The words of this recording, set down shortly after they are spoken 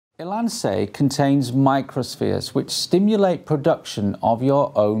Ellanse contains microspheres which stimulate production of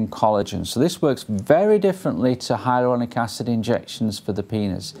your own collagen. So this works very differently to hyaluronic acid injections for the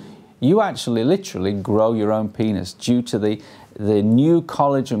penis. You actually literally grow your own penis due to the new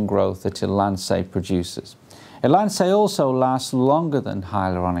collagen growth that Ellanse produces. Ellanse also lasts longer than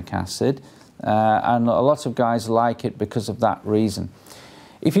hyaluronic acid and a lot of guys like it because of that reason.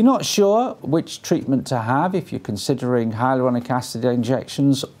 If you're not sure which treatment to have, if you're considering hyaluronic acid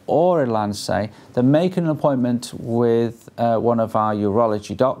injections or Ellanse, then make an appointment with one of our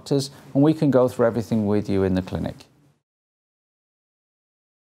urology doctors and we can go through everything with you in the clinic.